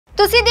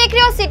ਤੁਸੀਂ ਦੇਖ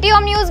ਰਹੇ ਹੋ ਸਿਟੀ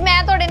ਹੋਮ ਨਿਊਜ਼।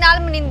 मैं ਤੁਹਾਡੇ ਨਾਲ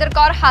ਮਨਿੰਦਰ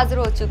ਕੌਰ ਹਾਜ਼ਰ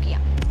ਹੋ ਚੁੱਕੀ ਹਾਂ।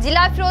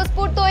 ਜ਼ਿਲ੍ਹਾ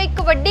ਫਿਰੋਜ਼ਪੁਰ ਤੋਂ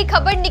ਇੱਕ ਵੱਡੀ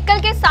ਖਬਰ ਨਿਕਲ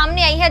ਕੇ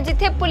ਸਾਹਮਣੇ ਆਈ ਹੈ,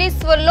 ਜਿੱਥੇ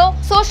ਪੁਲਿਸ ਵੱਲੋਂ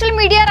ਸੋਸ਼ਲ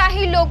ਮੀਡੀਆ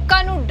ਰਾਹੀਂ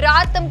ਲੋਕਾਂ ਨੂੰ ਡਰਾ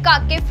ਧਮਕਾ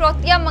ਕੇ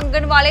ਫਰੋਤੀਆਂ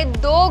ਮੰਗਣ ਵਾਲੇ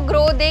ਦੋ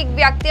ਗਰੋਹ ਦੇ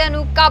ਵਿਅਕਤੀਆਂ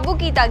ਨੂੰ ਕਾਬੂ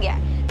ਕੀਤਾ ਗਿਆ ਹੈ।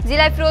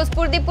 ਜ਼ਿਲ੍ਹਾ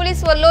ਫਿਰੋਜ਼ਪੁਰ ਦੀ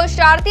ਪੁਲਿਸ ਵੱਲੋਂ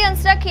ਸ਼ਰਾਰਤੀ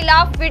ਅਨਸਰਾਂ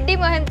ਖਿਲਾਫ ਵਿੱਢੀ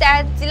ਮੁਹਿੰਮ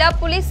ਤਹਿਤ ਜ਼ਿਲ੍ਹਾ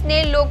ਪੁਲਿਸ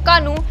ਨੇ ਲੋਕਾਂ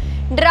ਨੂੰ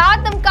ਡਰਾ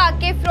ਧਮਕਾ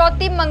ਕੇ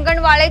ਫਰੋਤੀ ਮੰਗਣ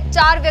ਵਾਲੇ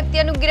 4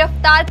 ਵਿਅਕਤੀਆਂ ਨੂੰ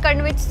गिरफ्तार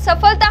ਕਰਨ ਵਿੱਚ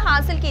ਸਫਲਤਾ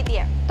ਹਾਸਲ ਕੀਤੀ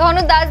ਹੈ।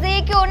 ਤੁਹਾਨੂੰ ਦੱਸ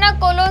ਦਈਏ ਕਿ ਉਹਨਾਂ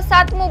ਕੋਲੋਂ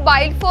 7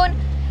 ਮੋਬਾਈਲ ਫੋਨ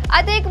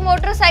ਅਤੇ ਇੱਕ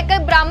ਮੋਟਰਸਾਈਕਲ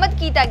ਬਰਾਮਦ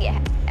ਕੀਤਾ ਗਿਆ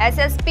ਹੈ।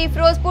 ਐਸਐਸਪੀ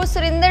ਫਿਰੋਜ਼ਪੁਰ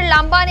ਸੁਰਿੰਦਰ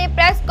ਲਾਂਬਾ ਨੇ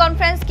ਪ੍ਰੈਸ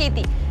ਕਾਨਫਰੰਸ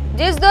ਕੀਤੀ,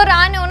 ਜਿਸ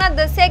ਦੌਰਾਨ ਉਹਨਾਂ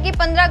ਦੱਸਿਆ ਕਿ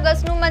 15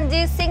 ਅਗਸਤ ਨੂੰ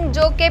ਮਨਜੀਤ ਸਿੰਘ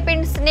ਜੋ ਕਿ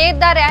ਪਿੰਡ ਸਨੇਹ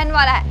ਦਾ ਰਹਿਣ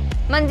ਵਾਲਾ ਹੈ,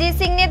 ਮਨਜੀਤ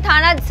ਸਿੰਘ ਨੇ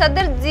ਥਾਣਾ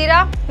ਸਦਰ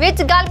ਜ਼ੀਰਾ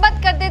ਵਿੱਚ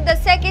ਗੱਲਬਾਤ ਕਰਦੇ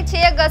ਦੱਸਿਆ ਕਿ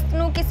 6 ਅਗਸਤ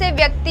ਨੂੰ ਕਿਸੇ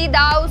ਵਿਅਕਤੀ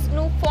ਦਾ ਉਸ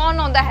ਨੂੰ ਫੋਨ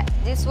ਆਉਂਦਾ ਹੈ,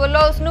 ਜਿਸ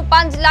ਵੱਲੋਂ ਉਸ ਨੂੰ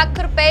 5 ਲੱਖ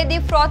ਰੁਪਏ ਦੀ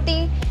ਫਰੋਤੀ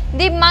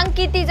ਦੀ ਮੰਗ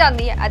ਕੀਤੀ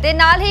ਜਾਂਦੀ ਹੈ ਅਤੇ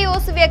ਨਾਲ ਹੀ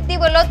ਉਸ ਵਿਅਕਤੀ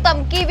ਵੱਲੋਂ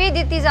ਧਮਕੀ ਵੀ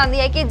ਦਿੱਤੀ ਜਾਂਦੀ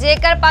ਹੈ ਕਿ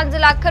ਜੇਕਰ 5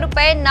 ਲੱਖ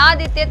ਰੁਪਏ ਨਾ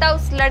ਦਿੱਤੇ ਤਾਂ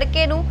ਉਸ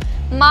ਲੜਕੇ ਨੂੰ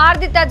ਮਾਰ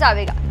ਦਿੱਤਾ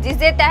ਜਾਵੇਗਾ, ਜਿਸ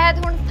ਦੇ ਤਹਿਤ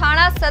ਹੁਣ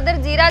ਥਾਣਾ ਸਦਰ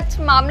ਜ਼ੀਰਾ 'ਚ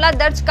ਮਾਮਲਾ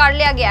ਦਰਜ ਕਰ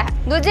ਲਿਆ ਗਿਆ ਹੈ।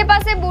 ਦੂਜੇ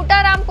ਪਾਸੇ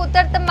ਬੂਟਾ ਰਾਮ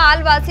ਪੁੱਤਰ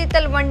ਧਮਾਲ ਵਾਸੀ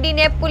ਤਲਵੰਡੀ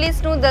ਨੇ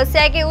ਪੁਲਿਸ ਨੂੰ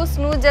ਦੱਸਿਆ ਕਿ ਉਸ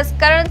ਨੂੰ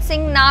ਜਸਕਰਨ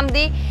ਸਿੰਘ ਨਾਮ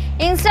ਦੀ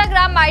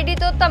ਇੰਸਟਾਗ੍ਰਾਮ ਆਈਡੀ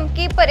ਤੋਂ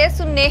ਧਮਕੀ ਭਰੇ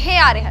ਸੁਨੇਹੇ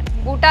ਆ ਰਹੇ ਹਨ।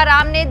 ਬੂਟਾ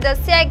ਰਾਮ ਨੇ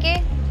ਦੱਸਿਆ ਕਿ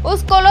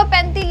ਉਸ ਕੋਲੋਂ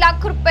 35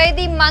 ਲੱਖ ਰੁਪਏ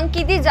ਦੀ ਮੰਗ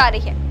ਕੀਤੀ ਜਾ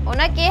ਰਹੀ ਹੈ।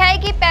 ਉਹਨਾਂ ਕਿਹਾ ਹੈ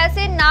ਕਿ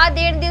ਪੈਸੇ ਨਾ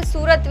ਦੇਣ ਦੀ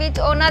ਸੂਰਤ ਵਿੱਚ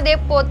ਉਹਨਾਂ ਦੇ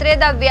ਪੋਤਰੇ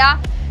ਦਾ ਵਿਆਹ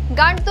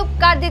ਗੰਢ-ਤੁਪ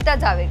ਕਰ ਦਿੱਤਾ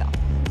ਜਾਵੇਗਾ,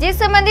 जिस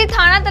संबंधी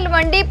थाना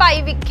तलवंडी पाई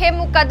विखे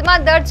मुकदमा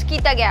दर्ज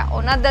किया गया।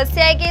 उन्होंने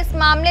दस्सिया है कि इस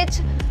मामले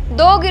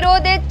दो गिरोह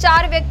के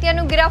 4 व्यक्तियों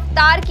को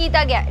गिरफ्तार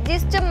किया गया,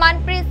 जिस च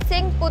मनप्रीत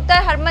सिंह पुत्र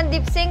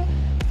हरमनदीप सिंह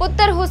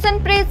पुत्र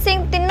हुसनप्रीत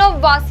सिंह तीनों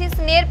वासी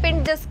सनेर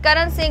पिंड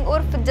जसकरण सिंह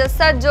उर्फ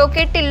जस्सा जो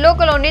कि ढिल्लो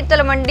कलोनी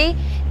तलवंडी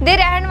दे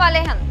रहन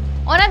वाले हैं।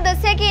 उन्होंने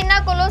दस्सिया कि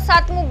इन्हां कोलों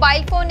 7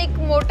 मोबाइल फोन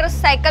एक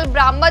मोटरसाइकिल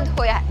बरामद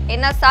होया है।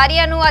 इन्हां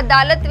सारियां नूं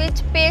अदालत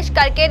विच पेश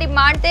करके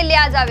रिमांड ते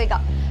लिया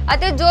जाएगा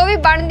ਅਤੇ ਜੋ ਵੀ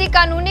ਬਣਦੀ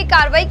ਕਾਨੂੰਨੀ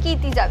ਕਾਰਵਾਈ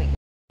ਕੀਤੀ ਜਾਵੇਗੀ।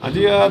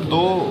 ਹਾਂਜੀ, ਆ 2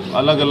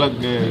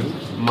 ਅਲੱਗ-ਅਲੱਗ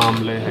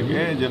ਮਾਮਲੇ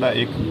ਹੈਗੇ, ਜਿਹੜਾ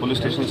ਇੱਕ ਪੁਲਿਸ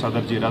ਸਟੇਸ਼ਨ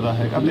ਸਦਰ ਜ਼ੀਰਾ ਦਾ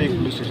ਹੈਗਾ ਤੇ ਇੱਕ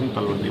ਪੁਲਿਸ ਸਟੇਸ਼ਨ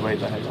ਤਲਵੰਡੀ ਬਾਈ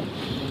ਦਾ ਹੈਗਾ,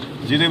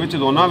 ਜਿਹਦੇ ਵਿੱਚ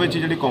ਦੋਨਾਂ ਵਿੱਚ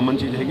ਜਿਹੜੀ ਕਾਮਨ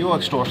ਚੀਜ਼ ਹੈਗੀ ਉਹ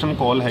ਐਕਸਟੋਰਸ਼ਨ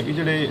ਕਾਲ ਹੈਗੀ,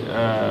 ਜਿਹੜੇ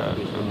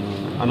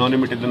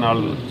ਅਨੋਨਿਮਿਟੀ ਦੇ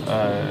ਨਾਲ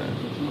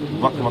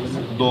ਵੱਖ-ਵੱਖ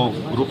 2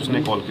 ਗਰੁੱਪਸ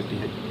ਨੇ ਕਾਲ ਕੀਤੀ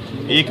ਹੈ।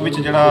 ਇੱਕ ਵਿੱਚ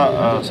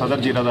ਜਿਹੜਾ ਸਦਰ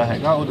ਜ਼ੀਰਾ ਦਾ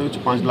ਹੈਗਾ ਉਹਦੇ ਵਿੱਚ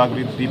 5 ਲੱਖ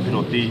ਦੀ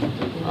ਫਿਰੌਤੀ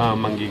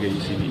ਮੰਗੀ ਗਈ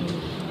ਸੀਗੀ,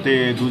 ਤੇ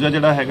ਦੂਜਾ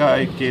ਜਿਹੜਾ ਹੈਗਾ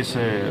ਇੱਕ ਕੇਸ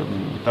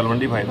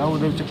ਤਲਵੰਡੀ ਭਾਈ ਦਾ,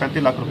 ਉਹਦੇ ਵਿੱਚ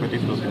 35 ਲੱਖ ਰੁਪਏ ਦੀ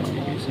ਫਿਰੌਤੀ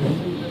ਮੰਗੀ ਗਈ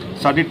ਸੀ।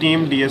 ਸਾਡੀ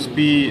ਟੀਮ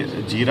ਡੀਐਸਪੀ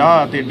ਜ਼ੀਰਾ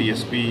ਅਤੇ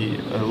ਡੀਐਸਪੀ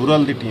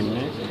ਰੂਰਲ ਦੀ ਟੀਮ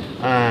ਨੇ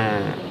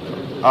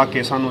ਆ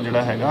ਕੇਸਾਂ ਨੂੰ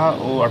ਜਿਹੜਾ ਹੈਗਾ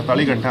ਉਹ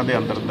 48 ਘੰਟਿਆਂ ਦੇ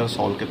ਅੰਦਰ ਅੰਦਰ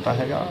ਸੋਲਵ ਕੀਤਾ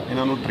ਹੈਗਾ।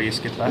 ਇਹਨਾਂ ਨੂੰ ਟਰੇਸ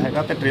ਕੀਤਾ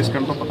ਹੈਗਾ ਤੇ ਟਰੇਸ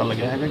ਕਰਨ ਤੋਂ ਪਤਾ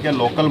ਲੱਗਿਆ ਹੈਗਾ ਕਿ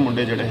ਲੋਕਲ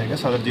ਮੁੰਡੇ ਜਿਹੜੇ ਹੈਗੇ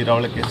ਸਦਰ ਜ਼ੀਰਾ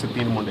ਵਾਲੇ ਕੇਸ 'ਚ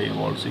 3 ਮੁੰਡੇ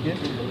ਇਨਵੋਲਵ ਸੀਗੇ,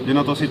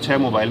 ਜਿਨ੍ਹਾਂ ਤੋਂ ਅਸੀਂ 6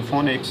 ਮੋਬਾਈਲ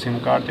ਫੋਨ, ਇੱਕ ਸਿਮ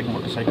ਕਾਰਡ, ਇੱਕ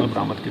ਮੋਟਰਸਾਈਕਲ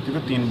ਬਰਾਮਦ ਕੀਤੀ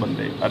ਤੇ 3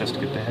 ਬੰਦੇ ਅਰੈਸਟ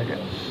ਕੀਤੇ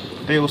ਹੈਗੇ।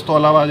 ਤੇ ਉਸ ਤੋਂ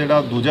ਇਲਾਵਾ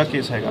ਜਿਹੜਾ ਦੂਜਾ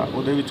ਕੇਸ ਹੈਗਾ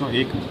ਉਹਦੇ ਵਿੱਚੋਂ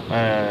ਇੱਕ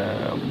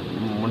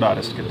ਮੁੰਡਾ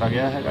ਅਰੈਸਟ ਕੀਤਾ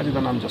ਗਿਆ ਹੈਗਾ, ਜਿਹਦਾ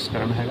ਨਾਮ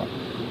ਜਸਕਰਨ ਹੈਗਾ,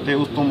 ਤੇ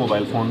ਉਸ ਤੋਂ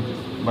ਮੋਬਾਈਲ ਫੋਨ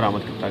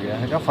ਬਰਾਮਦ ਕੀਤਾ ਗਿਆ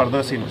ਹੈਗਾ।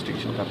 ਫਰਦਰ ਅਸੀਂ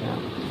ਇਨਵੈਸਟੀਗੇਸ਼ਨ ਕਰ ਰਹੇ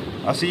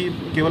ਹਾਂ। ਅਸੀਂ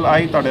ਕੇਵਲ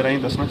ਆਹੀ ਤੁਹਾਡੇ ਰਾਹੀਂ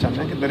ਦੱਸਣਾ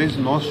ਚਾਹੁੰਦੇ ਹਾਂ ਕਿ there is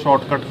no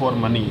shortcut for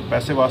money.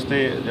 ਪੈਸੇ ਵਾਸਤੇ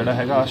ਜਿਹੜਾ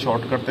ਹੈਗਾ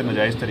ਸ਼ਾਰਟਕਟ ਤੇ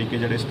ਨਜਾਇਜ਼ ਤਰੀਕੇ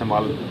ਜਿਹੜੇ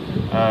ਇਸਤੇਮਾਲ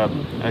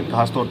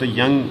ਖਾਸ ਤੌਰ ਤੇ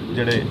ਯੰਗ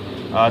ਜਿਹੜੇ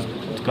ਅੱਜ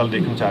ਕੱਲ੍ਹ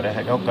ਦੇਖਣ 'ਚ ਆ ਰਿਹਾ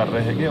ਹੈਗਾ ਉਹ ਕਰ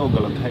ਰਹੇ ਹੈਗੇ, ਉਹ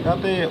ਗਲਤ ਹੈਗਾ।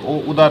 ਤੇ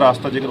ਉਹਦਾ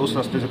ਰਾਸਤਾ ਜੇਕਰ ਉਸ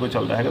ਰਸਤੇ 'ਤੇ ਕੋਈ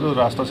ਚੱਲਦਾ ਹੈਗਾ ਤਾਂ ਉਹ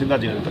ਰਾਸਤਾ ਸਿੱਧਾ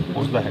ਜੇਲ੍ਹ ਤੱਕ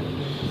ਪਹੁੰਚਦਾ ਹੈਗਾ,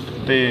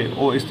 ਤੇ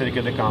ਉਹ ਇਸ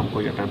ਤਰੀਕੇ ਦੇ ਕੰਮ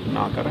ਕੋਈ ਅਟੈਂਪਟ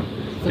ਨਾ ਕਰਨ।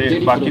 ਤੇ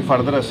ਬਾਕੀ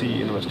ਫਰਦਰ ਅਸੀਂ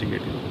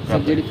ਇਨਵੈਸਟੀਗੇਟ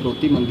ਕਰਦੇ। ਜਿਹੜੀ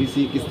ਫਿਰੌਤੀ ਮੰਗੀ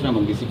ਸੀ ਕਿਸ ਤਰ੍ਹਾਂ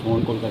ਮੰਗੀ ਸੀ,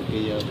 ਫੋਨ ਕਾਲ ਕਰਕੇ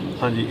ਜਾਂ?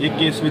 ਹਾਂਜੀ, ਇੱਕ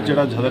ਕੇਸ ਵਿੱਚ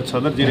ਜਿਹੜਾ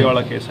ਸਦਰ ਜ਼ੀਰੇ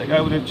ਵਾਲਾ ਕੇਸ ਹੈਗਾ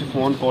ਉਹਦੇ ਵਿੱਚ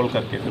ਫੋਨ ਕਾਲ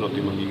ਕਰਕੇ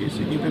ਫਿਰੌਤੀ ਮੰਗੀ ਗਈ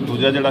ਸੀਗੀ, ਤੇ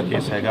ਦੂਜਾ ਜਿਹੜਾ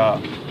ਕੇਸ ਹੈਗਾ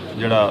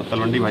ਜਿਹੜਾ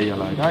ਤਲਵੰਡੀ ਭਾਈ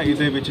ਵਾਲਾ ਹੈਗਾ,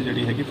 ਇਹਦੇ ਵਿੱਚ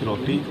ਜਿਹੜੀ ਹੈਗੀ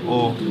ਫਿਰੌਤੀ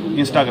ਉਹ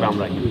ਇੰਸਟਾਗ੍ਰਾਮ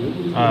ਰਾਹੀਂ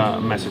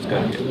ਮੈਸੇਜ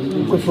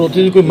ਕਰਕੇ। ਕੋਈ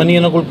ਫਿਰੌਤੀ ਦੀ ਕੋਈ ਮਨੀ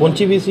ਇਹਨਾਂ ਕੋਲ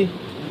ਪਹੁੰਚੀ ਵੀ ਸੀ?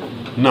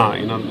 ਨਾ,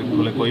 ਇਹਨਾਂ ਦੇ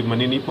ਕੋਲ ਕੋਈ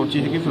ਮਨੀ ਨਹੀਂ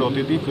ਪਹੁੰਚੀ ਹੈਗੀ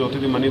ਫਿਰੌਤੀ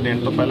ਦੀ ਮਨੀ ਦੇਣ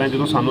ਤੋਂ ਪਹਿਲਾਂ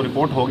ਜਦੋਂ ਸਾਨੂੰ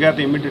ਰਿਪੋਰਟ ਹੋ ਗਿਆ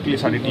ਤਾਂ ਇਮੀਡੀਏਟਲੀ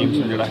ਸਾਡੀ ਟੀਮ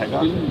ਨੇ ਜਿਹੜਾ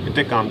ਹੈਗਾ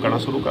ਇੱਥੇ ਕੰਮ ਕਰਨਾ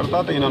ਸ਼ੁਰੂ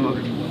ਕਰਤਾ, ਤੇ ਇਹਨਾਂ ਨੂੰ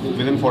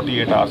ਵਿਦਿਨ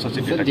 48 ਆਵਰਸ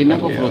ਅਸੀਂ ਡਿਟੈਕਟ ਜਿਨ੍ਹਾਂ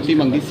ਕੋਲ ਫਿਰੌਤੀ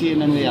ਮੰਗੀ ਸੀ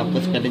ਇਹਨਾਂ ਨੂੰ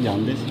ਆਪਸ ਪਹਿਲੇ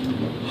ਜਾਣਦੇ ਸੀ?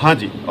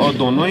 ਹਾਂਜੀ, ਔਰ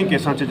ਦੋਨੋਂ ਹੀ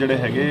ਕੇਸਾਂ 'ਚ ਜਿਹੜੇ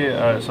ਹੈਗੇ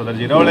ਸਦਰ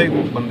ਜ਼ੀਰਾ ਵਾਲੇ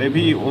ਬੰਦੇ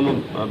ਵੀ ਉਹਨੂੰ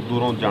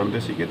ਦੂਰੋਂ ਜਾਣਦੇ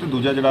ਸੀਗੇ, ਤੇ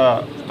ਦੂਜਾ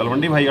ਜਿਹੜਾ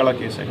ਤਲਵੰਡੀ ਭਾਈ ਵਾਲਾ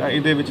ਕੇਸ ਹੈਗਾ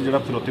ਇਹਦੇ ਵਿੱਚ ਜਿਹੜਾ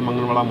ਫਿਰੌਤੀ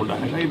ਮੰਗਣ ਵਾਲਾ ਮੁੰਡਾ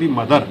ਹੈਗਾ, ਇਹਦੀ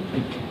ਮਦਰ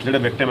ਜਿਹੜੇ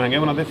ਵਿਕਟਿਮ ਹੈਗੇ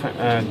ਉਹਨਾਂ ਦੇ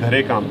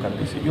ਘਰੇ ਕੰਮ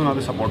ਕਰਦੀ ਸੀਗੀ, ਉਹਨਾਂ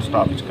ਦੇ ਸਪੋਰਟ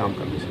ਸਟਾਫ ਵਿੱਚ ਕੰਮ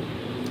ਕਰਦੀ ਸੀ,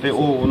 ਤੇ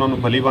ਉਹ ਉਹਨਾਂ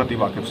ਨੂੰ ਭਲੀ ਭਾਂਤੀ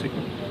ਵਾਕਿਫ ਸੀ।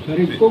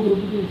 ਇੱਕੋ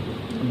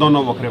ਗਰੁੱਪ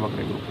ਦੋਨੋਂ ਵੱਖਰੇ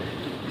ਗਰੁੱਪ।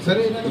 ਸਰ,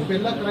 ਇਹਨਾਂ ਦਾ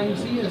ਪਹਿਲਾ ਕ੍ਰਾਈਮ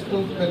ਸੀ, ਇਸ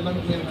ਤੋਂ ਪਹਿਲਾਂ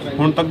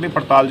ਹੁਣ ਤੱਕ ਦੀ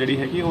ਪੜਤਾਲ ਜਿਹੜੀ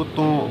ਹੈਗੀ ਉਹ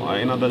ਤੋਂ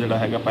ਇਹਨਾਂ ਦਾ ਜਿਹੜਾ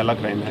ਹੈਗਾ ਪਹਿਲਾ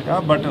ਕ੍ਰਾਈਮ ਹੈਗਾ,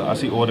 ਬਟ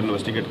ਅਸੀਂ ਹੋਰ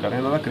ਇਨਵੈਸਟੀਗੇਟ ਕਰ ਰਹੇ ਹਾਂ,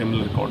 ਇਹਨਾਂ ਦਾ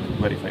ਕ੍ਰਿਮੀਨਲ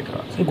ਰਿਕਾਰਡ ਵੈਰੀਫਾਈ ਕਰਾ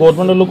ਰਹੇ ਹਾਂ।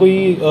 ਗੌਰਮੈਂਟ ਵੱਲੋਂ ਕੋਈ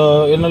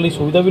ਇਹਨਾਂ ਲਈ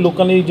ਸੁਵਿਧਾ ਵੀ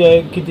ਲੋਕਾਂ ਲਈ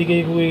ਕੀਤੀ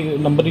ਗਈ, ਕੋਈ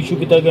ਨੰਬਰ ਇਸ਼ੂ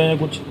ਕੀਤਾ ਗਿਆ ਜਾਂ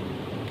ਕੁਝ?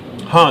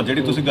 ਹਾਂ,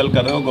 ਜਿਹੜੀ ਤੁਸੀਂ ਗੱਲ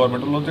ਕਰ ਰਹੇ ਹੋ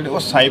ਗੌਰਮੈਂਟ ਵੱਲੋਂ ਜਿਹੜੇ ਉਹ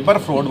ਸਾਈਬਰ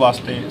ਫਰੋਡ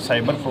ਵਾਸਤੇ,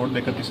 ਸਾਈਬਰ ਫਰੋਡ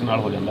ਜੇਕਰ ਕਿਸੇ ਨਾਲ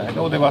ਹੋ ਜਾਂਦਾ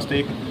ਹੈਗਾ ਉਹਦੇ ਵਾਸਤੇ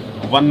ਇੱਕ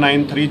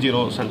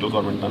 1930 ਸੈਂਟਰਲ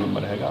ਗੌਰਮੈਂਟ ਦਾ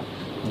ਨੰਬਰ ਹੈਗਾ,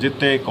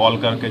 ਜਿੱਤੇ ਕਾਲ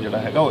ਕਰਕੇ ਜਿਹੜਾ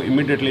ਹੈਗਾ ਉਹ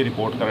ਇਮੀਡੀਏਟਲੀ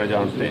ਰਿਪੋਰਟ ਕਰੇ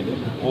ਜਾਣ ਤੇ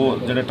ਉਹ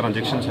ਜਿਹੜੇ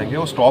ਟ੍ਰਾਂਜੈਕਸ਼ਨਸ ਹੈਗੇ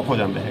ਉਹ ਸਟਾਪ ਹੋ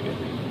ਜਾਂਦੇ ਹੈਗੇ,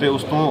 ਤੇ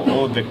ਉਸ ਤੋਂ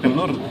ਉਹ ਵਿਕਟਿਮ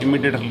ਨੂੰ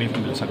ਇਮੀਡੀਏਟ ਰਿਲੀਫ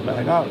ਮਿਲ ਸਕਦਾ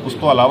ਹੈਗਾ। ਉਸ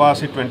ਤੋਂ ਇਲਾਵਾ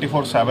ਅਸੀਂ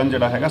 24/7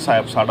 ਜਿਹੜਾ ਹੈਗਾ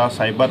ਸਾਡਾ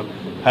ਸਾਈਬਰ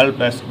ਹੈਲਪ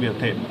ਡੈਸਕ ਵੀ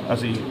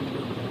ਅਸੀਂ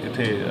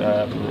ਇੱਥੇ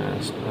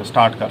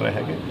ਸਟਾਰਟ ਕਰ ਰਹੇ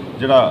ਹੈਗੇ,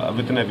 ਜਿਹੜਾ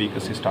ਵਿਦਿਨ ਅ ਵੀਕ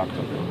ਅਸੀਂ ਸਟਾਰਟ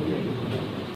ਕਰ ਰਹੇ ਹਾਂ।